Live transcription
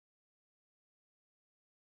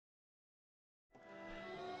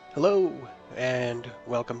Hello, and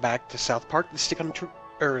welcome back to South Park, the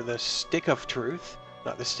the Stick of Truth,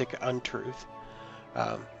 not the Stick of Untruth.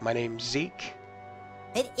 My name's Zeke.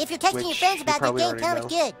 If you're texting your friends about the game, tell them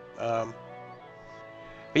it's good. But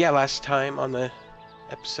yeah, last time on the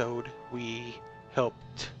episode,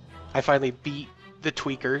 I finally beat the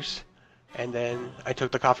tweakers, and then I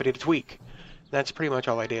took the coffee to tweak. That's pretty much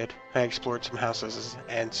all I did. I explored some houses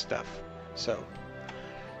and stuff. So,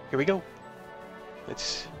 here we go.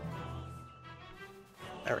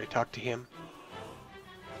 I already talked to him.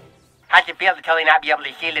 How's it feel to totally not be able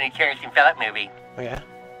to see it in a Terrence and Phillip movie? Oh yeah?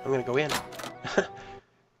 I'm gonna go in.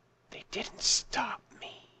 They didn't stop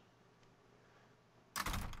me.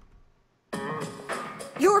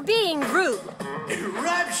 You're being rude.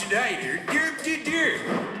 Rob Schneider,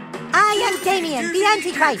 I am Damien, the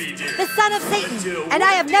Antichrist, the son of Satan, and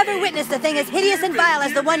I have never witnessed a thing as hideous and vile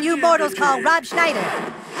as the one you mortals call Rob Schneider.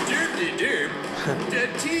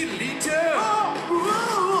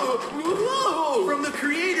 From the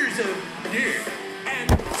creators of Derp and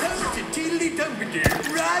Tump to Tiddly Dumper,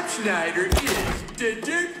 Rob Schneider is the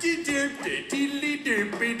Derp to Derp to Tiddly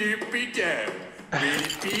Derpy Derpy Dum.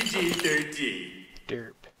 Rated PG-13.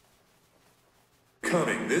 Derp.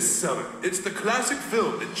 Coming this summer, it's the classic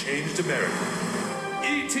film that changed America.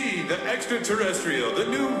 E.T. the Extraterrestrial, the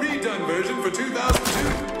new redone version for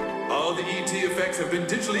 2002. All the E.T. effects have been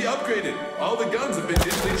digitally upgraded. All the guns have been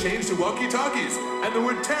digitally changed to walkie-talkies. And the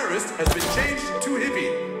word terrorist has been changed to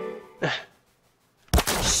hippie.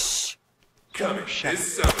 Coming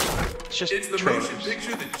this summer, it's the motion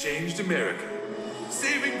picture that changed America.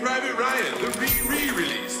 Saving Private Ryan, the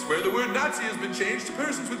re-release, where the word Nazi has been changed to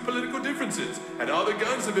persons with political differences, and all the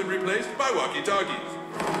guns have been replaced by walkie-talkies.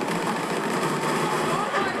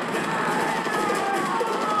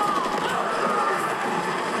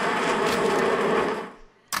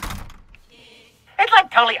 It's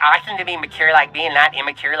like totally awesome to be mature like me and not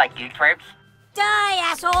immature like you twerps. Die,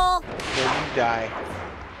 asshole! Then you die.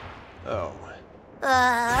 Oh.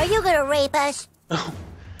 Are you gonna rape us?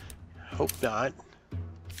 Hope not.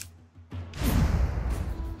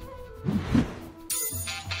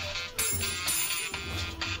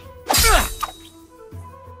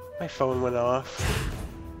 My phone went off.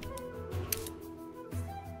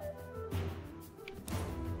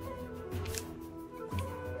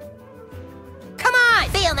 Come on!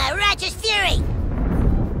 Feel my righteous fury!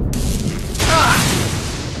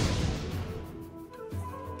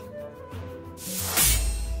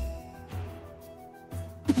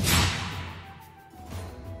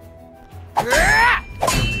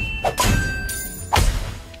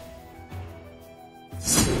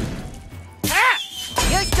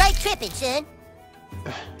 You're straight tripping, son.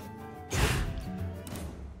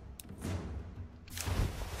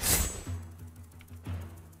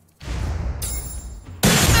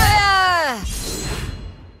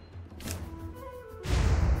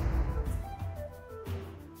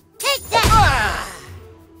 Take that!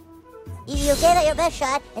 You gave it your best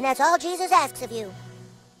shot, and that's all Jesus asks of you.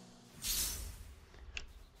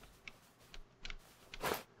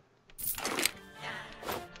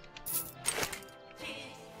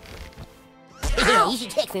 You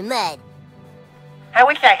should take me mud. I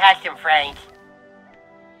wish I had some friends.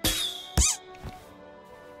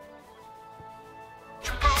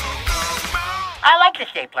 I like the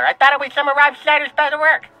stapler. I thought it was some of Rob Schneider's better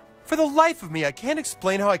work. For the life of me, I can't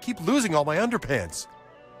explain how I keep losing all my underpants.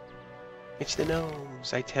 It's the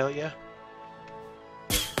gnomes, I tell ya.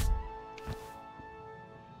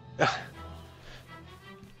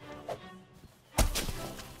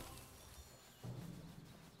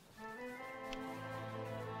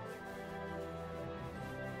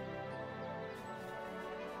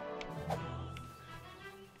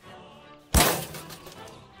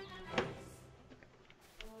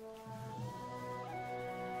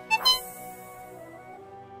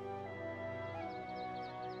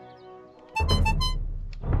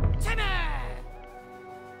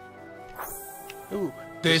 Ooh,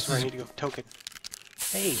 this is where I need to go token.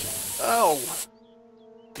 Hey, oh!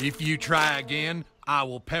 If you try again, I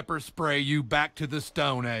will pepper spray you back to the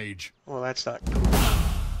Stone Age. Well, that's not cool.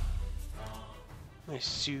 I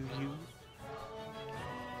sue you.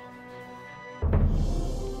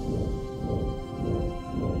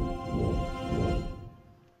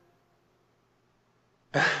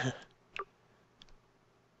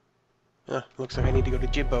 Looks like I need to go to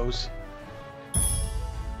Jimbo's.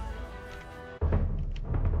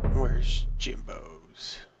 Where's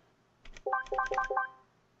Jimbo's?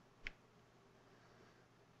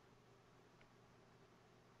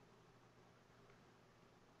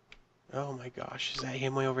 Oh my gosh, is that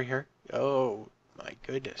him way over here? Oh my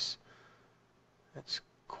goodness. That's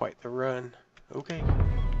Quite the run. Okay.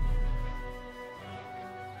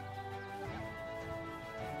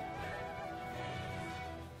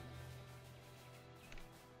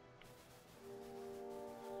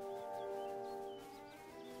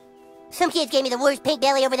 Some kids gave me the worst pink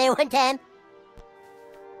belly over there one time.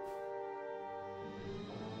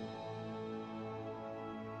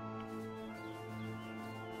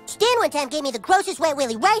 Stan one time gave me the grossest wet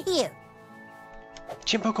willy right here.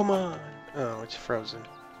 Jimbo, come on! Oh, it's frozen.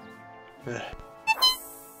 Ugh.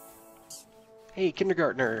 Hey,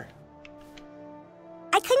 kindergartner.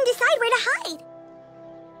 I couldn't decide where to hide.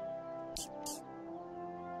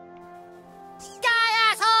 Die,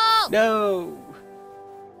 asshole! No!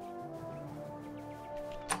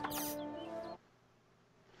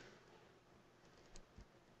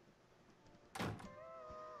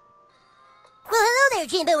 Well, hello there,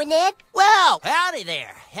 Jimbo and Ned. Well, howdy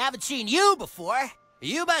there. Haven't seen you before.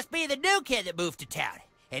 You must be the new kid that moved to town.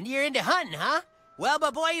 And you're into hunting, huh? Well, my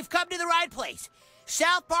boy, you've come to the right place.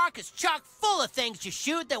 South Park is chock full of things to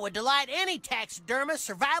shoot that would delight any taxidermist,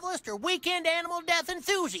 survivalist, or weekend animal death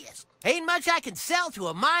enthusiast. Ain't much I can sell to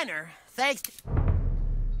a minor, thanks to...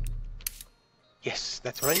 Yes,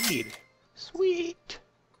 that's what I need. Sweet!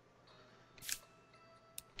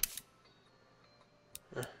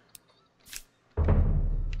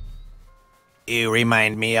 You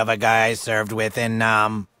remind me of a guy I served with in,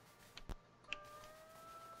 A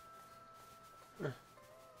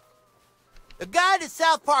guide to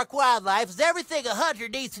South Park Wildlife is everything a hunter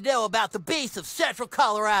needs to know about the beasts of central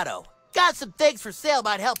Colorado. Got some things for sale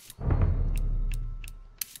might help.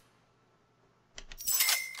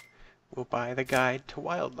 We'll buy the guide to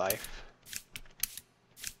wildlife.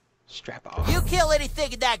 Strap off. You kill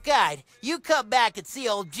anything in that guide, you come back and see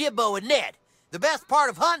old Jimbo and Ned. The best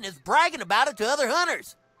part of hunting is bragging about it to other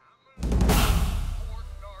hunters.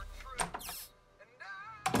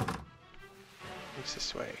 It's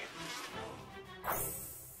this way.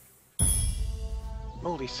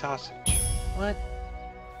 Moldy sausage. What?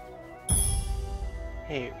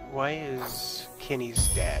 Hey, why is Kenny's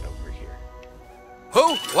dad over here?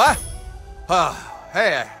 Who? What?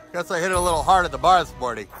 Hey, I guess I hit it a little hard at the bar this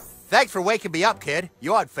morning. Thanks for waking me up, kid.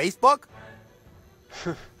 You on Facebook?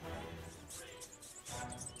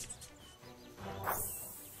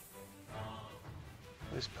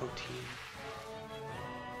 This poteen.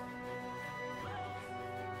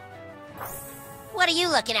 What are you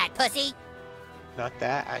looking at, pussy? Not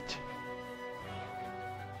that.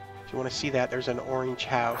 If you want to see that, there's an orange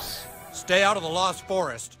house. Stay out of the Lost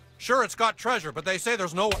Forest. Sure, it's got treasure, but they say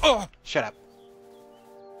there's no... Oh! Shut up.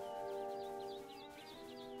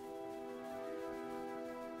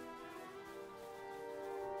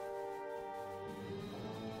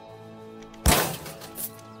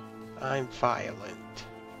 I'm violent.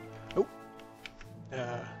 Oh.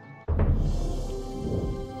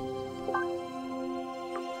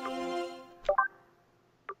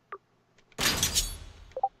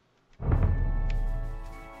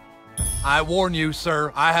 I warn you,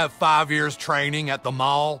 sir, I have 5 years training at the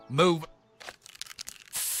mall. Move.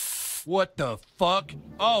 What the fuck?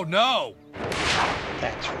 Oh, no!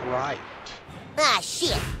 That's right. Ah,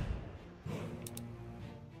 shit.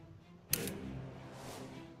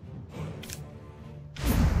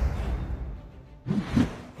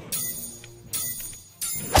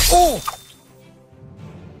 Oh!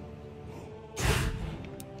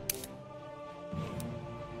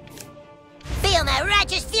 Feel my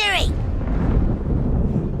righteous fury!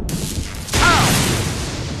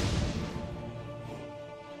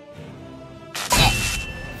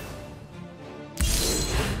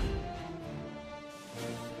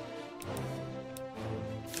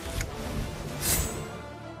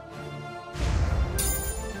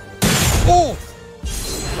 Oh!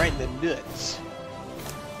 Right in the nuts.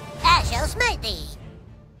 I shall smite thee.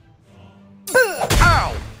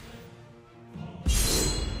 Ow!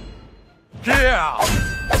 Yeah!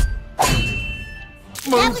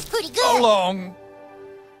 That was pretty good. Along.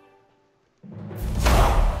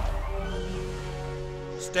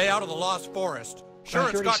 Stay out of the Lost Forest. Sure, you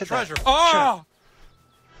it's already got said treasure. that. Ah!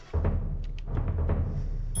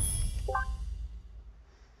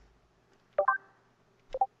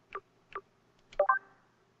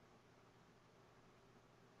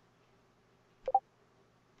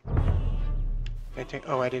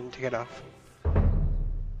 Oh, I didn't take it off.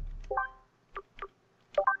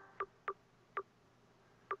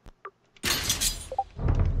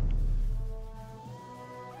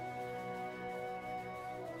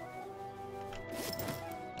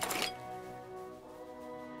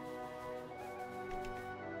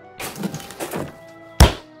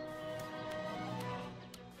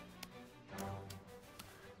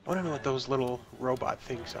 want to know what those little robot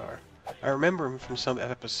things are. I remember them from some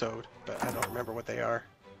episode, but I don't remember what they are.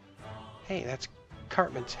 Hey, that's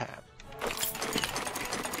Cartman's hat.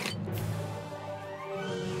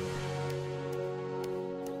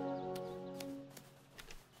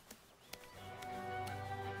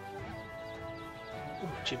 Ooh,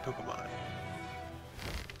 gym Pokemon.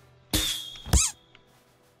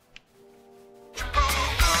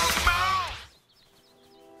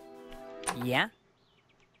 Yeah?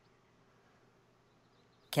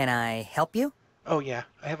 Can I help you? Oh yeah,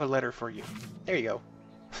 I have a letter for you. There you go.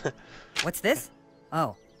 What's this?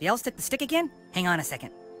 Oh, the elves took the stick again? Hang on a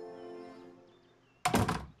second.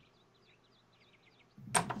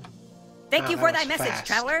 Thank you for thy message, fast.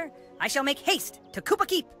 traveler. I shall make haste to Koopa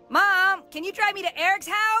Keep. Mom, can you drive me to Eric's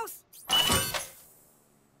house?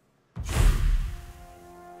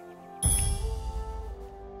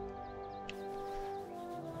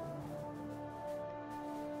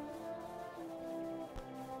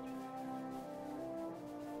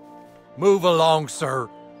 Move along, sir.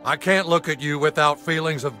 I can't look at you without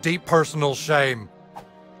feelings of deep personal shame.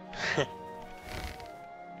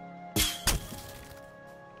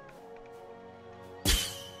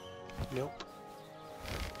 Nope.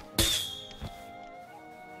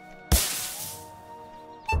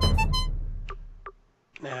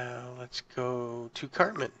 Now, let's go to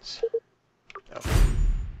Cartman's. Oh.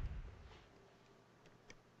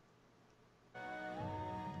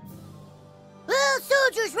 Well,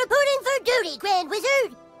 soldiers reporting for duty, Grand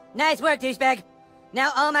Wizard. Nice work, douchebag.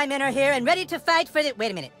 Now all my men are here and ready to fight for the...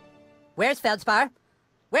 Wait a minute. Where's Feldspar?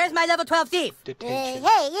 Where's my level 12 thief? Detention.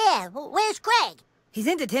 Hey, yeah, where's Craig? He's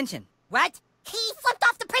in detention. What? He flipped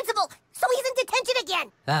off the principal, so he's in detention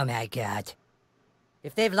again. Oh my god.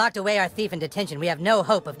 If they've locked away our thief in detention, we have no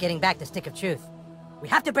hope of getting back the Stick of Truth. We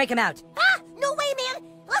have to break him out. Ah, no way, man.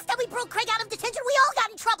 Last time we broke Craig out of detention, we all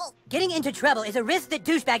got in trouble. Getting into trouble is a risk that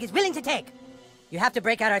douchebag is willing to take. You have to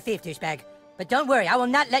break out our thief, douchebag. But don't worry, I will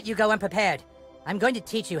not let you go unprepared. I'm going to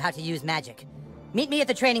teach you how to use magic. Meet me at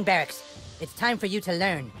the training barracks. It's time for you to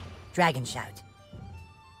learn Dragonshout.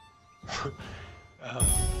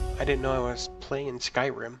 I didn't know I was playing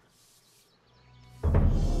Skyrim.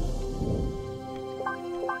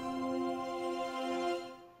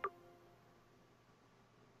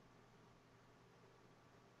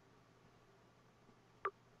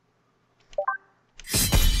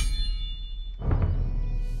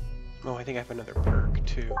 Oh, I think I have another perk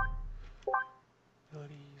too.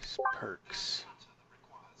 Abilities, perks.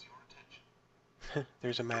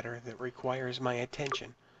 There's a matter that requires my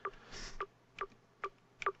attention.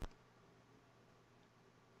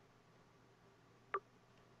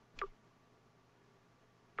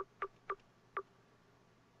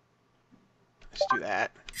 Let's do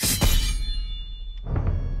that.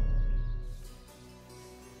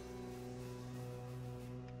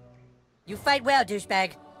 You fight well,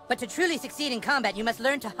 douchebag. But to truly succeed in combat, you must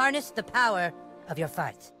learn to harness the power of your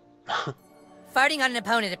farts. Farting on an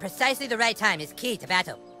opponent at precisely the right time is key to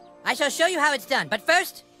battle. I shall show you how it's done, but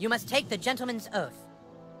first, you must take the gentleman's oath.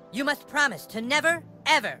 You must promise to never,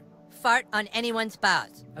 ever fart on anyone's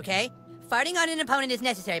balls, okay? Farting on an opponent is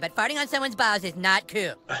necessary, but farting on someone's balls is not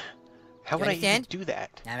cool. How would I even do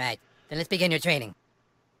that? Alright, then let's begin your training.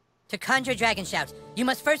 To conjure Dragonshout, you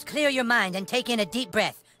must first clear your mind and take in a deep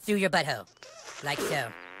breath through your butthole. Like so.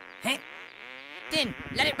 Huh? Then,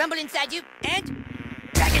 let it rumble inside you, and...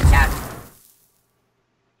 Dragonshout!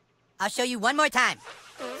 I'll show you one more time.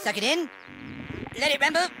 Suck it in. Let it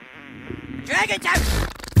rumble. Dragonshout!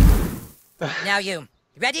 Now you.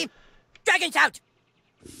 Ready? Dragonshout!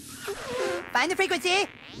 Find the frequency.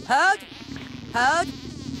 Hold. Hold.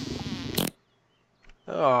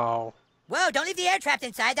 Oh. Whoa, don't leave the air trapped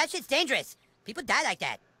inside. That shit's dangerous. People die like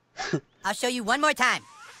that. I'll show you one more time.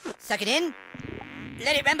 Suck it in.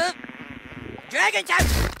 Let it rumble. Dragonshout!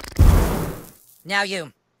 Now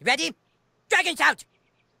you. Ready? Dragonshout!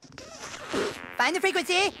 Find the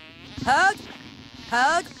frequency. Hold.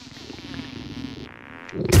 Hold.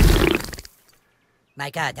 My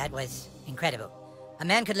god, that was incredible. A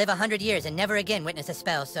man could live 100 years and never again witness a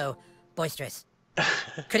spell so boisterous.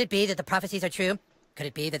 Could it be that the prophecies are true? Could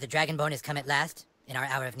it be that the Dragonborn has come at last, in our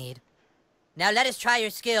hour of need? Now let us try your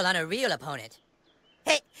skill on a real opponent.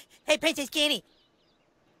 Hey, Princess Kenny.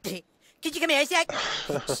 Could you come here a sec?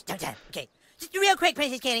 Shh, don't tell him. Okay. Just real quick,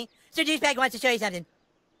 Princess Kenny. Sir Douchebag wants to show you something.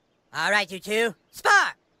 All right, you two.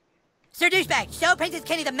 Spar! Sir Douchebag, show Princess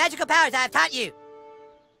Kenny the magical powers I have taught you.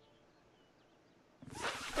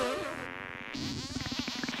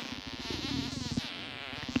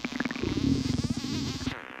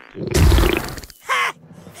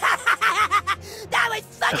 That was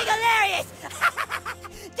fucking hilarious!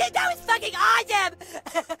 fucking awesome!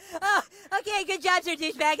 Oh, okay, good job, Sir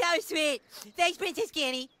Douchebag. That was sweet. Thanks, Princess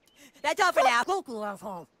Kenny. That's all for now.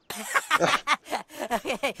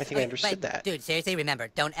 Okay. I think I understood that. Dude, seriously, remember,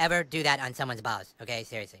 don't ever do that on someone's balls, okay?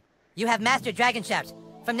 Seriously. You have mastered Dragonshout.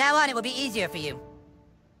 From now on, it will be easier for you.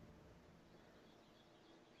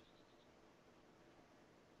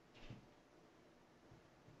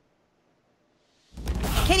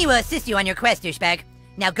 Kenny will assist you on your quest, douchebag.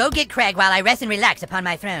 Now go get Craig while I rest and relax upon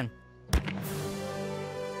my throne.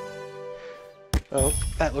 Well,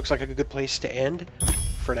 that looks like a good place to end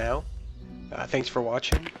for now. Thanks for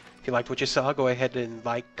watching. If you liked what you saw, go ahead and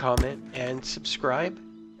like, comment, and subscribe.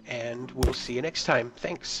 And we'll see you next time.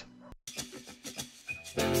 Thanks.